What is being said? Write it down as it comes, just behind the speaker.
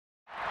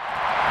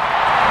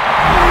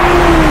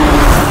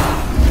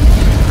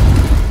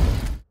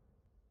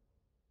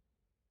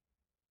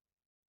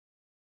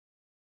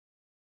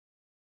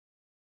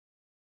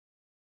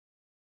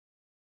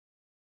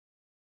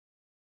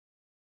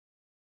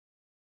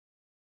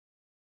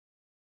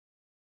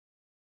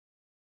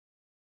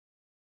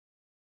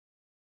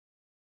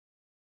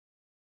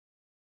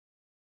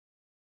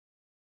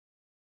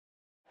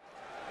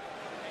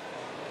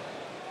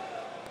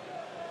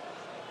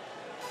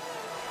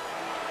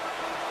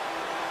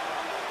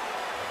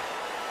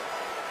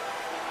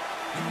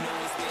The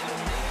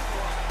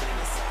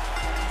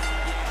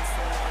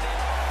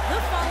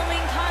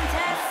following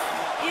contest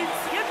is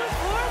scheduled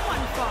for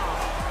one fall.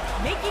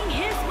 Making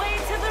his way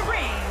to the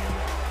ring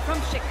from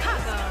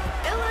Chicago,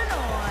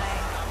 Illinois,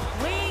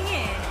 weighing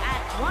in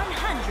at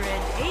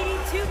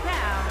 182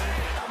 pounds,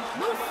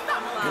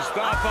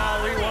 Mustafa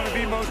Ali, one of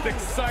the most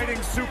exciting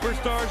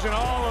superstars in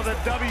all of the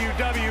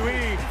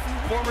WWE.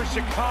 Former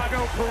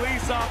Chicago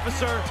police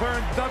officer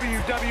turned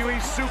WWE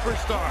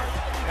superstar.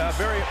 A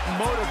very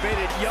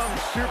motivated young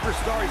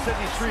superstar. He says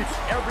he treats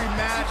every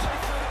match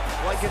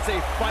like it's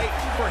a fight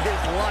for his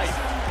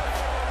life.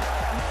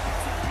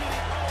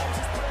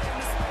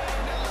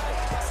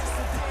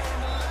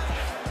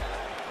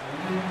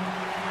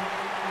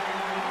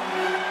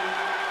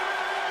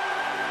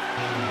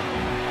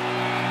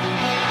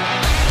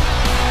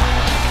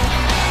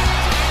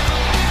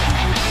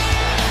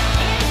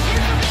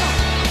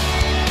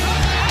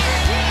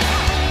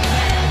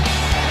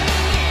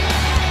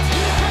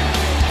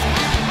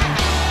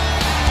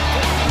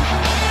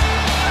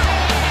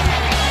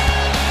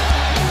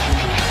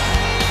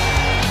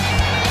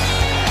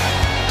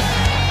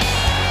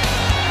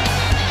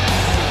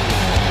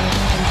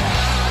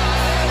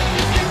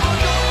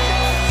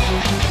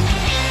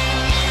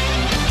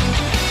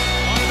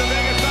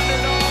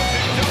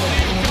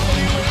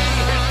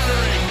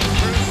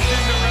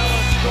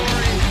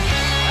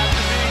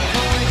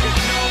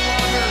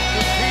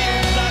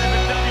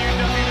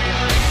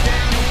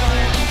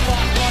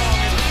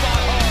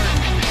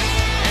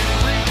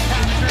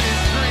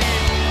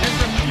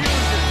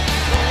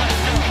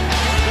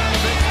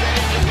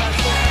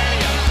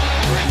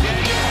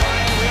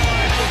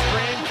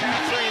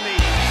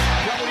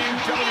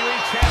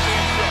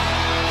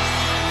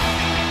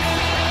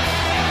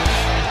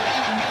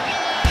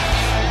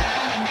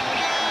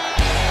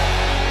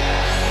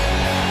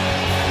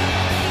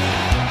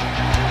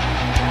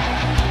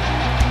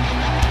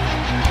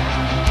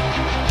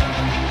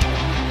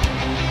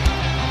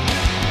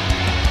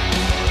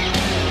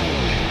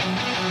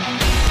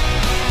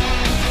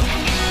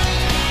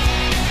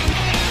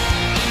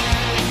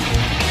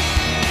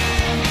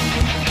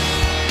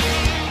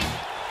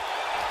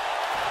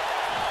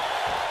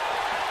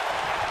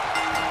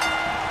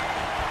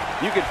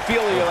 You can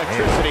feel the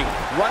electricity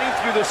running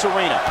through this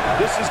arena.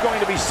 This is going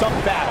to be some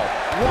battle.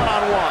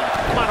 One-on-one,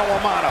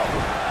 mano-a-mano.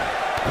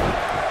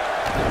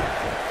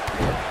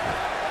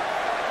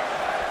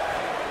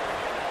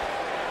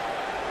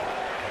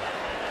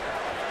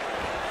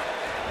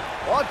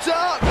 Watch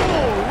out!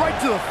 Oh, right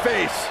to the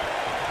face.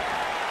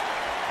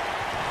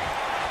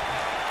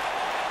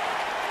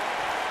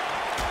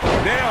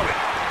 Nailed it.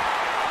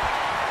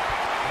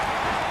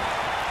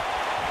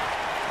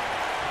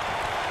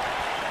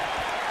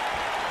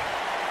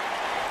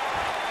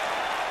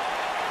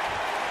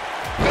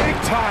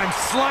 Time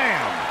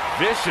slam.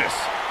 Vicious.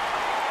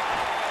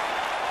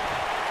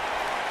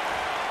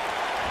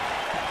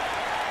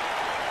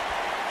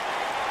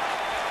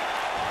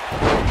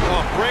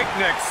 Oh,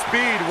 breakneck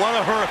speed. What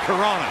a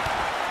hurricanrana.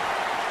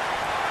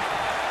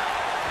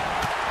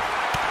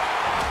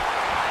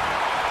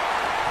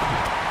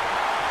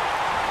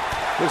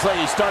 Looks like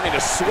he's starting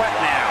to sweat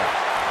now.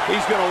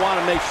 He's going to want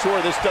to make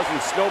sure this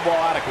doesn't snowball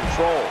out of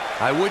control.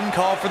 I wouldn't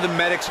call for the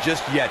medics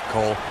just yet,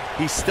 Cole.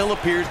 He still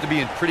appears to be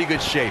in pretty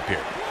good shape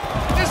here.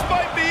 This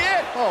might be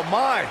it. Oh,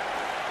 my.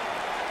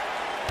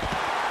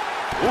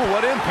 Ooh,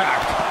 what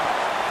impact.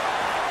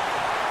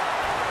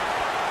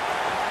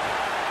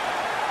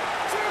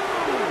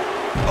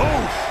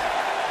 Oof.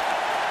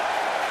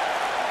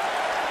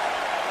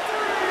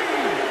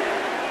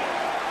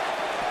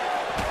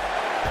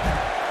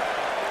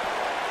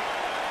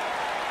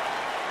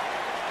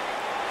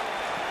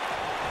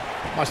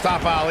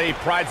 Mustafa Ali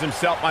prides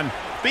himself on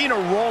being a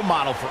role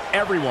model for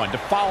everyone to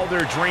follow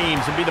their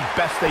dreams and be the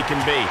best they can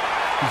be.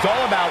 He's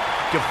all about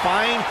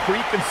defying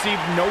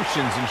preconceived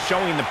notions and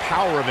showing the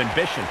power of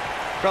ambition.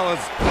 Fellas,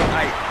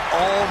 I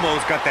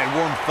almost got that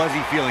warm,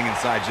 fuzzy feeling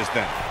inside just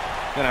then.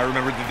 Then I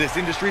remembered that this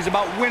industry is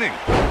about winning.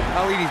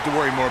 Ali needs to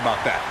worry more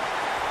about that.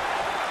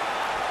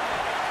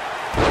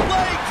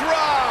 Leg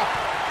drop!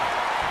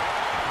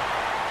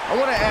 I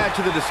want to add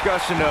to the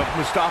discussion of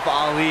Mustafa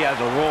Ali as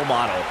a role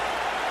model.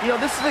 You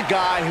know, this is a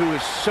guy who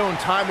has shown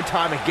time and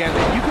time again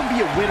that you can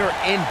be a winner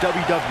in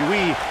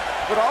WWE,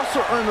 but also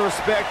earn the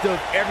respect of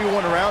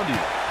everyone around you.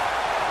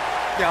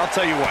 Yeah, I'll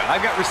tell you what, I've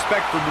got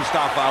respect for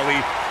Mustafa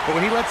Ali, but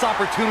when he lets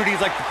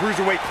opportunities like the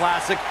Cruiserweight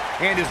Classic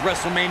and his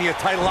WrestleMania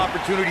title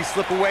opportunity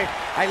slip away,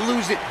 I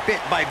lose it bit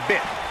by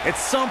bit. At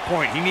some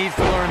point, he needs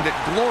to learn that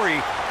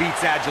glory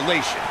beats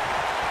adulation.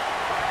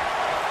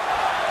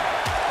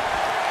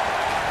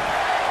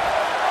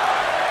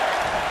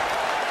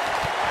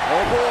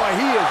 Oh boy,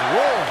 he is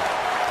rolling.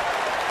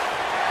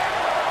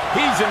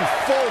 He's in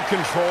full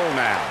control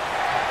now.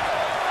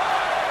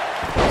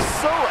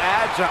 So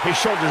agile. His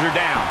shoulders are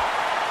down.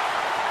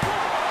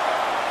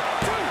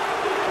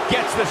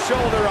 Gets the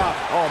shoulder up.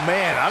 Oh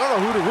man, I don't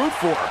know who to root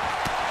for.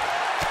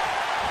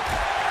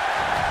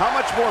 How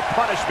much more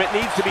punishment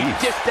needs to be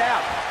dished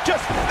out?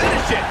 Just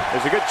finish it!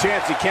 There's a good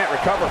chance he can't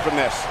recover from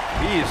this.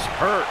 He is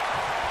hurt.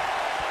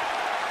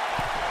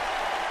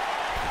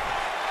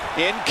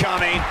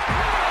 Incoming.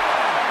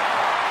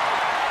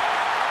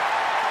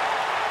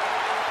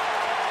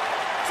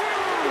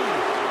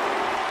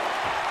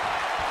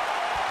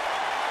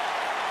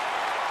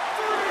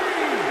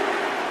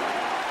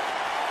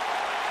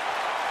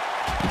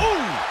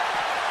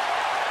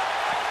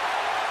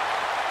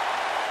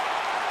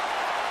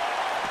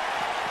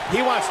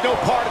 He wants no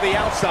part of the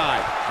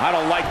outside. I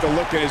don't like the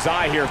look in his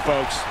eye here,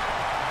 folks.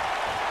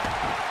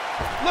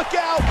 Look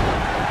out!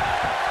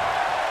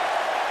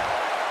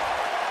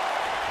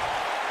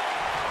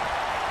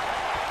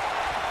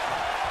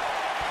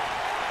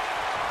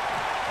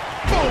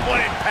 Boom,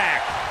 what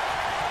impact!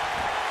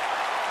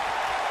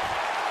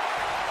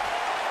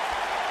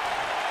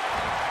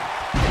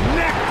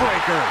 Neck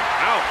breaker!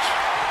 Ouch!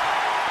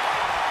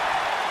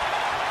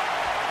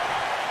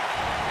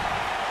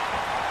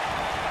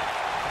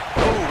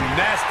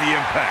 Nasty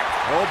impact.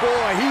 Oh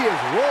boy, he is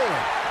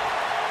rolling.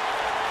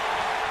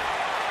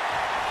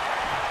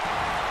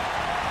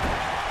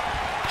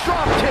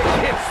 Drop kick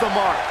hits the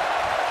mark.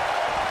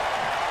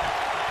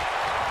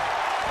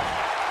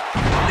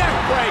 Neck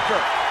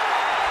breaker.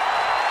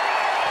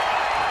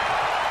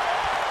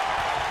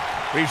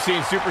 We've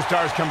seen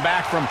superstars come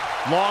back from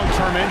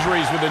long-term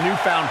injuries with a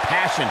newfound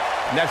passion,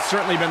 and that's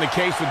certainly been the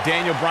case with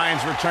Daniel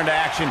Bryan's return to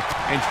action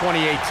in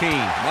 2018.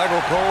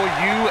 Michael Cole,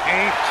 you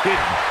ain't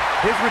kidding.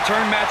 His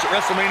return match at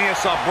WrestleMania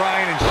saw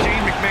Bryan and Shane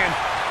McMahon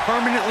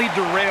permanently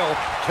derail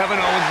Kevin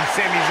Owens and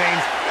Sami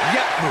Zayn's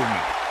Yep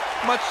movement,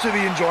 much to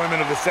the enjoyment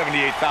of the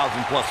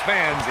 78,000-plus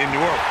fans in New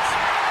Orleans.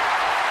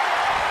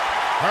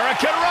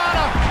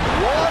 Hurricanrana!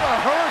 What a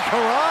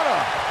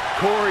Hurricanrana!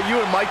 Corey, you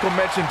and Michael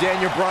mentioned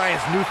Daniel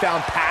Bryan's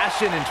newfound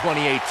passion in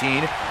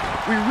 2018.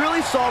 We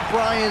really saw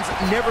Bryan's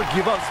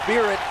never-give-up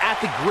spirit at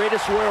the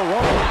greatest Royal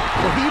Rumble,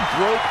 where he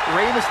broke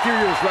Rey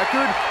Mysterio's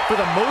record for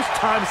the most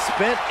time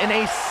spent in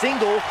a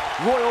single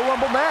Royal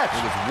Rumble match.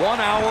 It was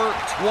 1 hour,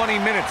 20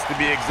 minutes to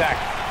be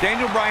exact.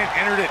 Daniel Bryan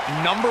entered at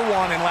 #1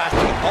 and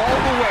lasted all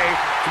the way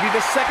to be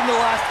the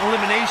second-to-last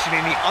elimination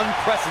in the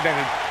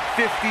unprecedented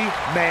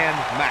 50-man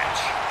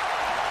match.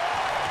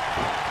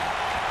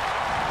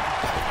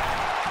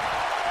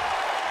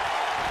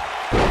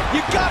 You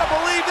gotta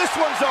believe this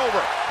one's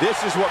over.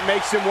 This is what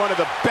makes him one of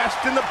the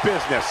best in the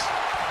business.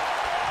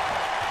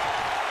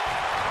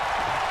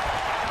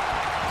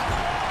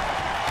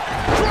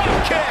 Drop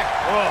kick!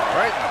 Oh,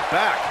 right in the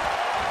back.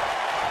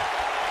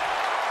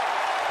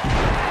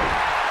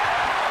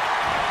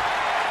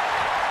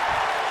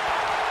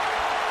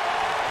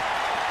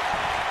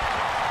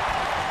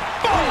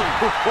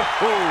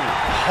 Boom!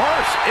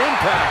 Harsh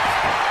impact.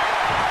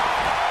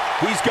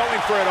 He's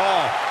going for it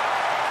all.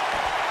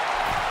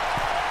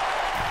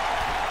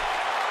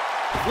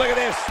 Look at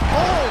this.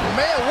 Oh,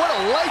 man, what a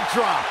leg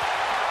drop.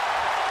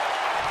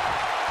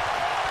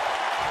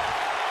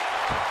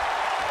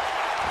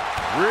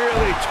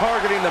 Really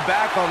targeting the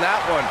back on that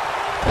one.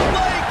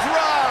 Leg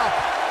drop.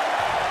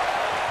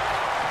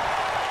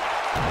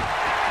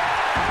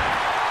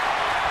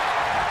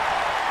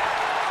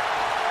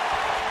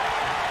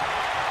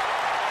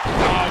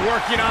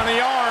 Working on the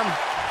arm.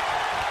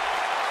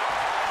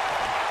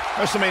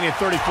 WrestleMania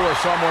 34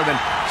 saw more than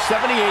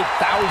 78,000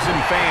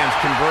 fans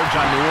converge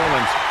on New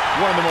Orleans.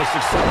 One of the most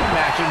exciting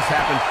matches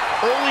happened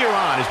earlier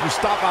on as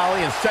Mustafa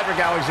Ali and Cedric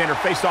Alexander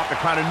faced off to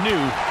crown a new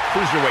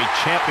Cruiserweight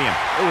champion.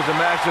 It was a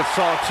match that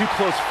saw two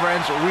close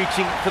friends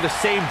reaching for the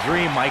same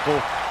dream,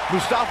 Michael.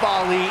 Mustafa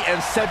Ali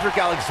and Cedric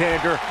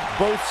Alexander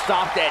both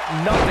stopped at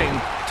nothing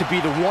to be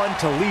the one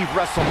to leave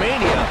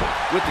WrestleMania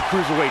with the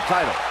Cruiserweight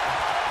title.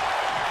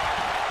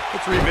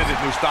 Let's revisit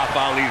Mustafa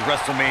Ali's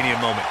WrestleMania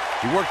moment.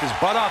 He worked his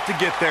butt off to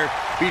get there,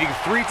 beating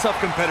 3 tough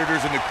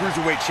competitors in the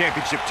Cruiserweight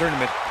Championship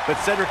tournament, but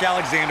Cedric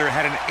Alexander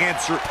had an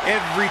answer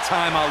every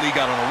time Ali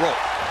got on a roll.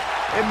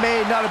 It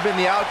may not have been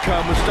the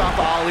outcome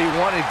Mustafa Ali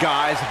wanted,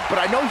 guys, but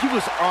I know he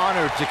was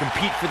honored to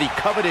compete for the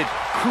coveted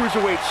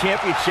Cruiserweight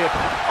Championship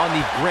on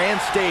the grand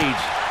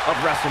stage of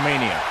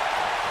WrestleMania.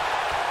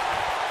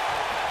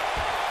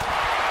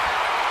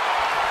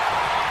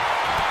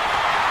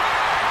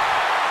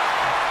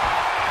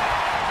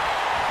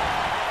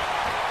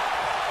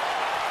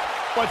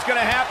 What's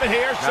going to happen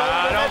here?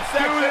 Don't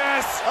do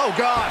this. Oh,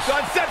 gosh.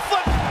 Sunset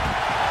flip.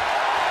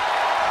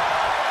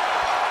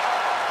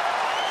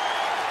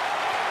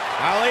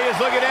 Ali is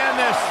looking to end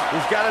this.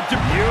 He's got a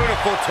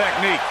beautiful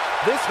technique.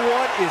 This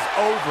one is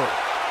over.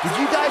 Did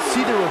you guys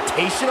see the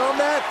rotation on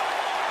that?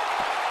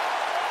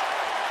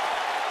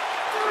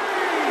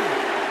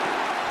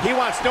 He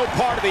wants no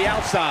part of the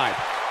outside.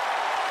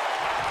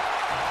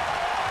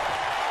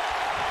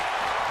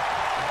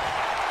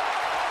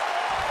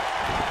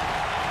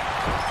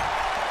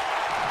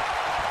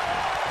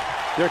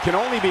 There can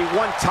only be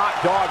one top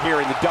dog here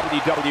in the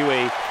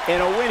WWE, and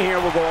a win here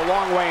will go a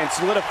long way in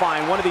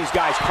solidifying one of these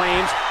guys'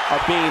 claims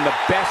of being the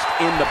best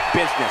in the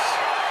business.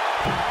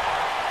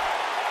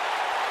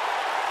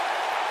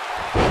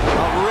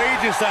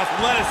 Outrageous tremendous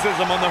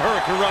athleticism on the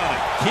Hurricane.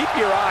 Keep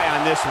your eye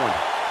on this one.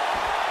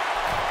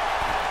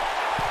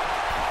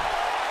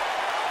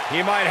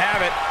 He might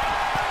have it.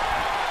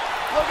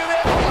 Look at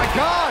this. Oh, my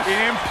gosh.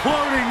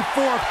 Imploding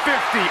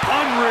 450.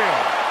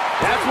 Unreal.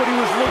 That's what he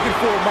was looking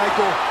for,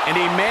 Michael. And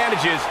he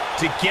manages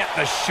to get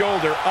the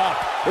shoulder up.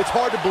 It's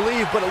hard to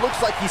believe, but it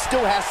looks like he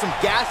still has some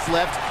gas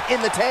left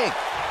in the tank.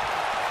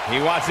 He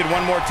wants it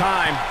one more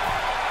time.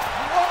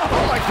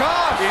 Oh, my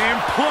gosh.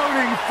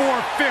 Imploding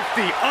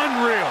 450.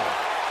 Unreal.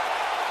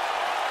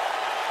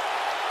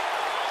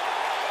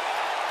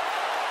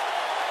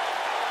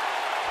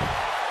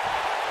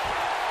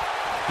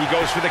 He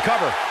goes for the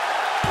cover.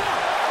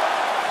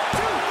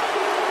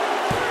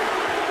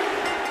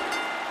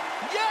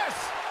 Yes!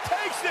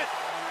 Takes it!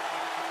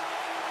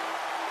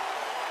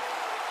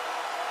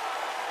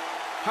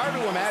 Hard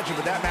to imagine,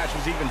 but that match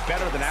was even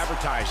better than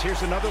advertised.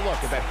 Here's another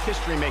look at that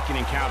history-making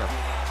encounter.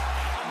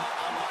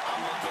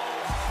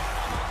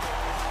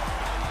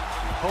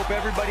 Hope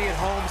everybody at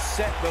home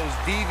set those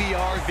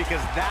DVRs,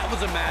 because that was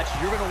a match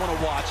you're going to want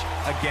to watch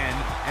again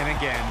and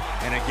again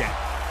and again.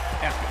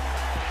 Epic.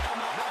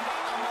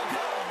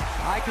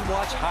 I could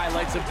watch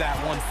highlights of that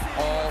one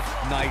all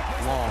night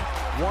long.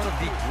 One of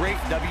the great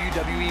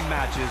WWE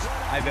matches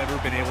I've ever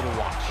been able to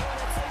watch.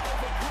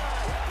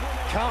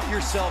 Count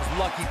yourselves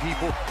lucky,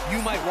 people.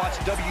 You might watch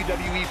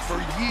WWE for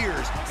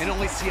years and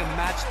only see a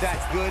match that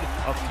good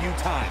a few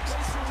times.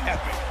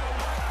 Epic.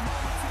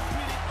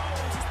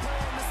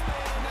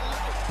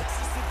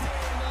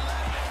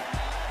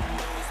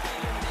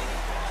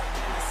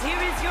 Here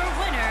is your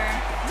winner,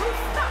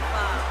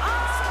 Mustafa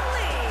Ali.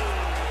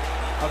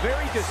 A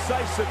very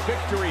decisive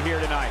victory here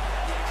tonight.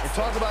 And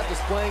talk about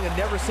displaying a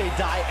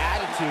never-say-die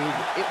attitude.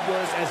 It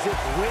was as if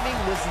winning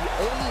was the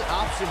only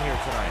option here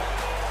tonight.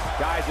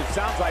 Guys, it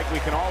sounds like we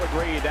can all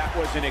agree that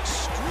was an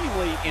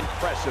extremely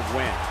impressive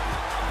win.